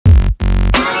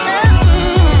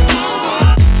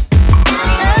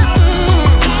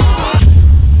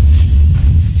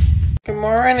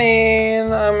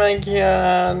Morning, I'm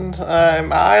again.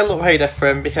 I look very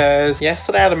different because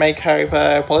yesterday I had a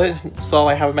makeover. Well, I didn't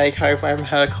solely have a makeover, I have a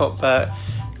haircut, but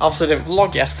obviously I didn't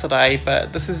vlog yesterday.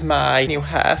 But this is my new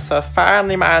hair, so I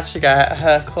finally managed to get a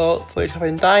haircut, which I've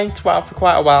been dying to have for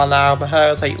quite a while now. My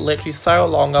hair is like literally so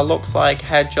long, I look like a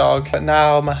hedgehog, but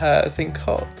now my hair has been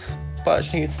cut. But I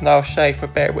just need to now shave for a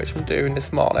bit, which I'm doing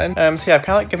this morning. So yeah, I've kind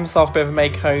of like given myself a bit of a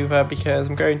makeover because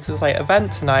I'm going to this like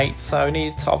event tonight, so I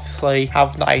need to obviously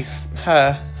have nice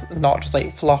hair, not just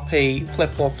like floppy,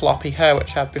 flip or floppy hair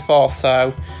which I had before.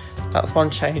 So that's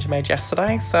one change I made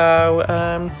yesterday. So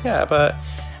yeah, but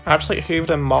I actually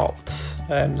hoovered and mopped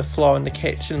the floor in the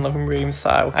kitchen and living room,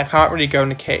 so I can't really go in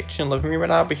the kitchen and living room right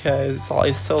now because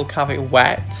it's still kind of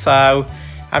wet. So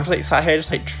I'm just like sat here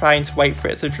just like trying to wait for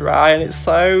it to dry, and it's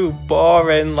so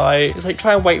boring. Like, it's like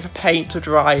trying to wait for paint to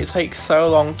dry. It takes so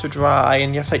long to dry,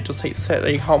 and you have to like just like sit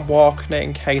there. You can't walk in it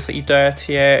in case that you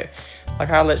dirty it.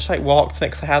 Like, I literally like walked in it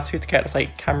because I had to get this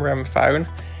like camera and phone,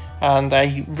 and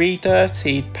I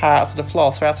re-dirtied parts of the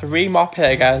floor, so I had to re-mop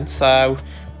it again. So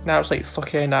now it's like stuck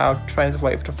here now, trying to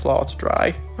wait for the floor to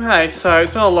dry. Okay, so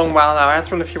it's been a long while now. I had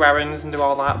to run a few errands and do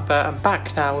all that, but I'm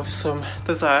back now with some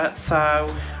dessert. So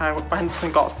I went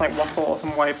and got some like waffles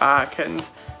on my way back, and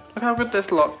look how good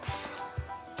this looks.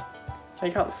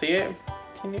 You can't see it.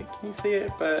 Can you see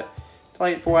it? But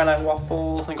like Bueno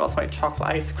waffles, and got some like chocolate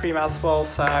ice cream as well.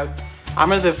 So I'm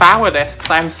gonna devour this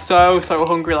because I'm so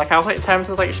hungry. Like, I was like tempted,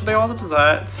 I was like, should I order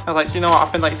dessert? I was like, do you know what,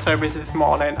 I've been like so busy this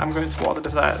morning, I'm going to order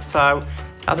dessert. So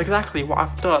that's exactly what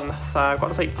I've done. So I've got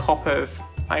this like cup of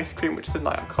ice cream, which is in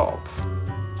like a cup.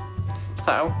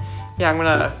 So yeah, I'm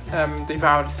gonna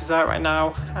devour this dessert right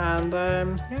now, and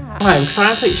yeah. I'm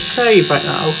trying to like shave right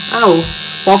now.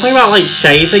 Oh, one thing about like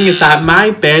shaving is that my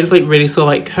beard is like really so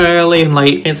like curly, and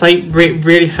like it's like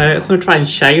really hurts when I try and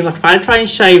shave. Like, if I try and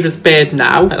shave this beard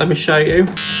now, let me show you.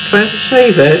 Trying to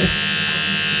shave it.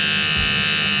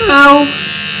 Ow!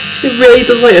 It really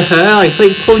does like hurt. Like, it's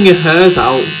like pulling your hairs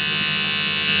out.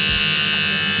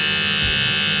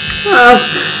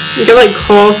 You get like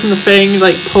caught in the thing,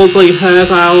 like pulls all your hairs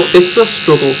out. This is a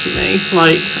struggle for me.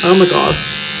 Like, oh my god,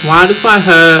 why does my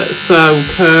hair so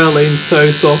curly and so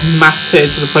sort of matted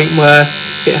to the point where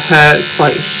it hurts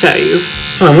like shave?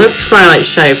 Well, I'm going to try and like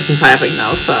shave this entire thing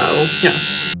now, so yeah.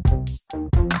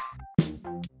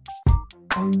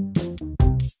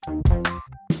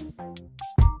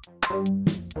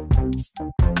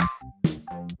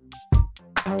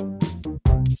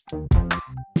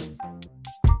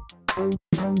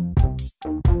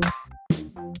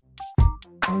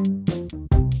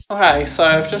 Okay, so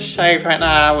I've just shaved right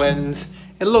now and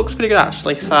it looks pretty good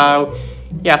actually. So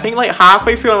yeah, I think like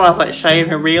halfway through when I was like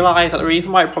shaving, I realised that the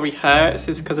reason why it probably hurts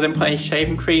is because I didn't put any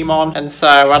shaving cream on. And so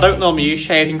I don't normally use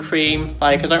shaving cream.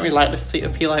 Like, I don't really like the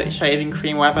feel like shaving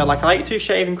cream, whatever. Like, I like to use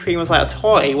shaving cream as like a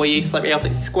toy where you used to like be able to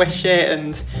like, squish it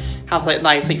and have like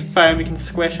nice like foam you can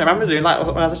squish. I remember doing that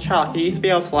when I was a child. Like, I used to be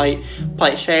able to like put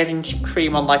like shaving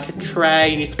cream on like a tray,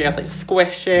 and you used to be able to like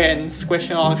squish it and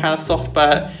all that kind of stuff,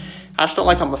 but I just don't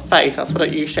like it on my face. That's why I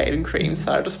don't use shaving cream.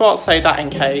 So I just want to say that in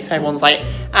case everyone's like,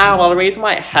 ah, well, the reason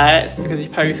why it hurts is because you're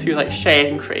supposed to use like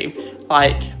shaving cream.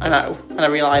 Like, I know, and I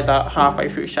realised that halfway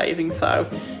through shaving, so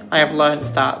I have learned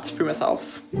that through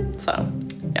myself. So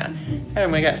yeah, anyway, I'm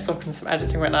gonna get stuck in some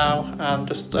editing right now and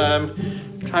just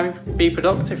try and be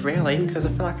productive really, because I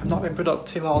feel like I've not been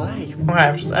productive all day. Okay,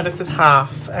 I've just edited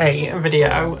half a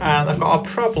video and I've got a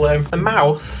problem. The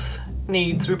mouse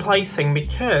needs replacing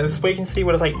because we can see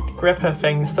where there's like gripper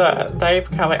things there, they've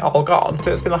kind of like all gone.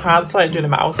 So it's been hard to like do the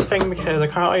mouse thing because I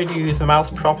can't really use the mouse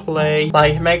properly.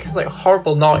 Like, it makes this like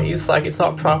horrible noise, like it's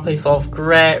not properly sort of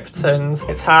gripped, and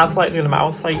it's hard to like do the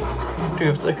mouse, like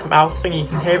do the mouse thing. You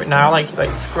can hear it now, like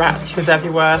scratches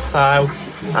everywhere. So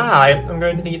I'm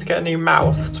going to need to get a new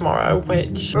mouse tomorrow,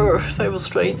 which very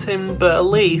frustrating, but at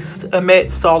least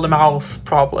amidst all the mouse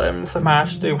problems I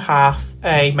managed to do half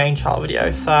a main channel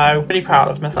video, so pretty proud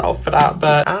of myself for that.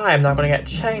 But I'm now going to get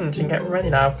changed and get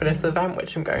ready now for this event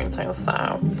which I'm going to.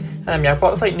 So yeah, I bought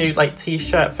this like new like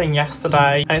t-shirt thing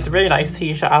yesterday, and it's a really nice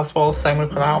t-shirt as well, so I'm going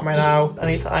to put it out right now. I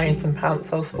need to iron some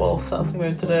pants as well, so that's what I'm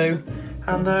going to do,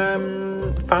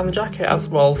 and find the jacket as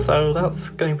well, so that's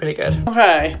going pretty good.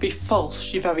 Okay, be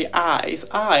false, your very eyes,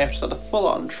 I have just had a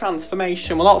full-on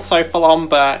transformation. Well, not so full-on,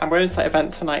 but I'm going to this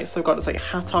event tonight, so I've got this like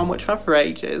hat on, which I've had for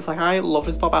ages. Like, I love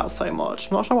this bob hat so much.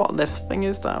 I'm not sure what this thing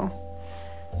is though.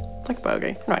 It's like a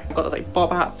bogey. Right, I've got this like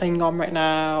bob hat thing on right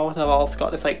now, and I've also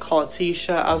got this like collared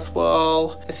t-shirt as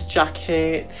well, this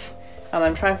jacket, and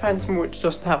I'm trying to find somewhere which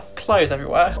doesn't have clothes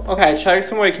everywhere. Okay, show you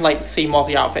somewhere you can like see more of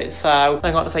the outfit. So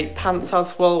I got this like pants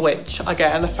as well, which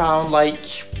again I found like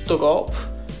dug up.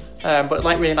 but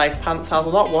like really nice pants as well.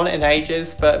 I've not worn it in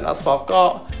ages, but that's what I've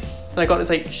got. Then I got these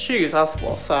like shoes as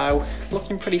well, so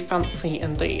looking pretty fancy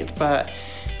indeed. But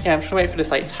yeah, I'm trying to wait for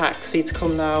this like taxi to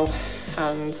come now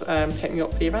and pick me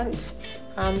up for the event.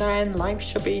 And then life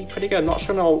should be pretty good. I'm not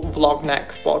sure when I'll vlog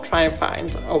next, but I'll try and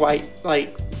find a way,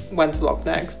 like, when to vlog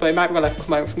next. But it might be when I come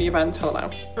home from the event, I don't know.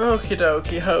 Okie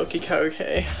dokie, hokey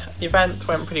cokey. The event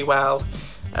went pretty well,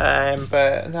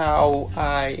 but now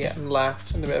I am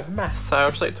left in a bit of a mess. So I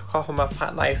just like took off all my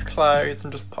nice clothes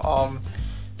and just put on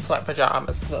some like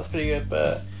pyjamas, so that's pretty good.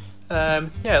 But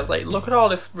yeah, like look at all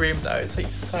this room though, it's like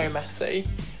so messy.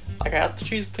 Like I had to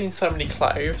choose between so many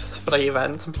clothes for the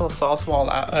event, and plus also all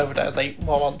that over there is like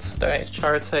what I want to donate to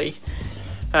charity.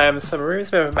 So my room's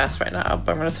a bit of a mess right now,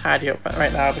 but I'm going to tidy up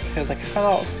right now because I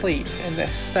cannot sleep in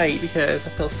this state because I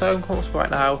feel so uncomfortable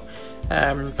right now.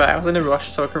 But I was in a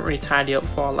rush, so I couldn't really tidy up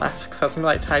before I left, because I was going to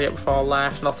like tidy up before I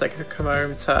left, and also I could come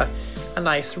home to a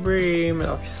nice room and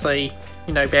obviously,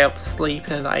 you know, be able to sleep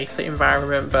in a nice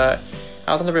environment. But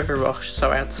I was in a bit of a rush,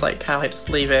 so I had to like kind of like just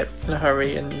leave it in a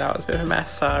hurry, and now it's a bit of a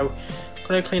mess. So I'm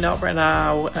going to clean up right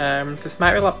now. This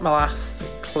might be like my last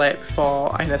clip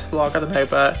for this vlog, I don't know,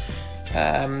 but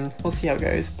we'll see how it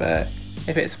goes. But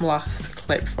if it's my last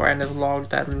clip for end of the vlog,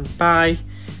 then bye.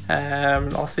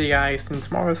 I'll see you guys in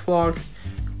tomorrow's vlog,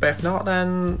 but if not,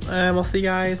 then I'll see you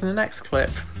guys in the next clip.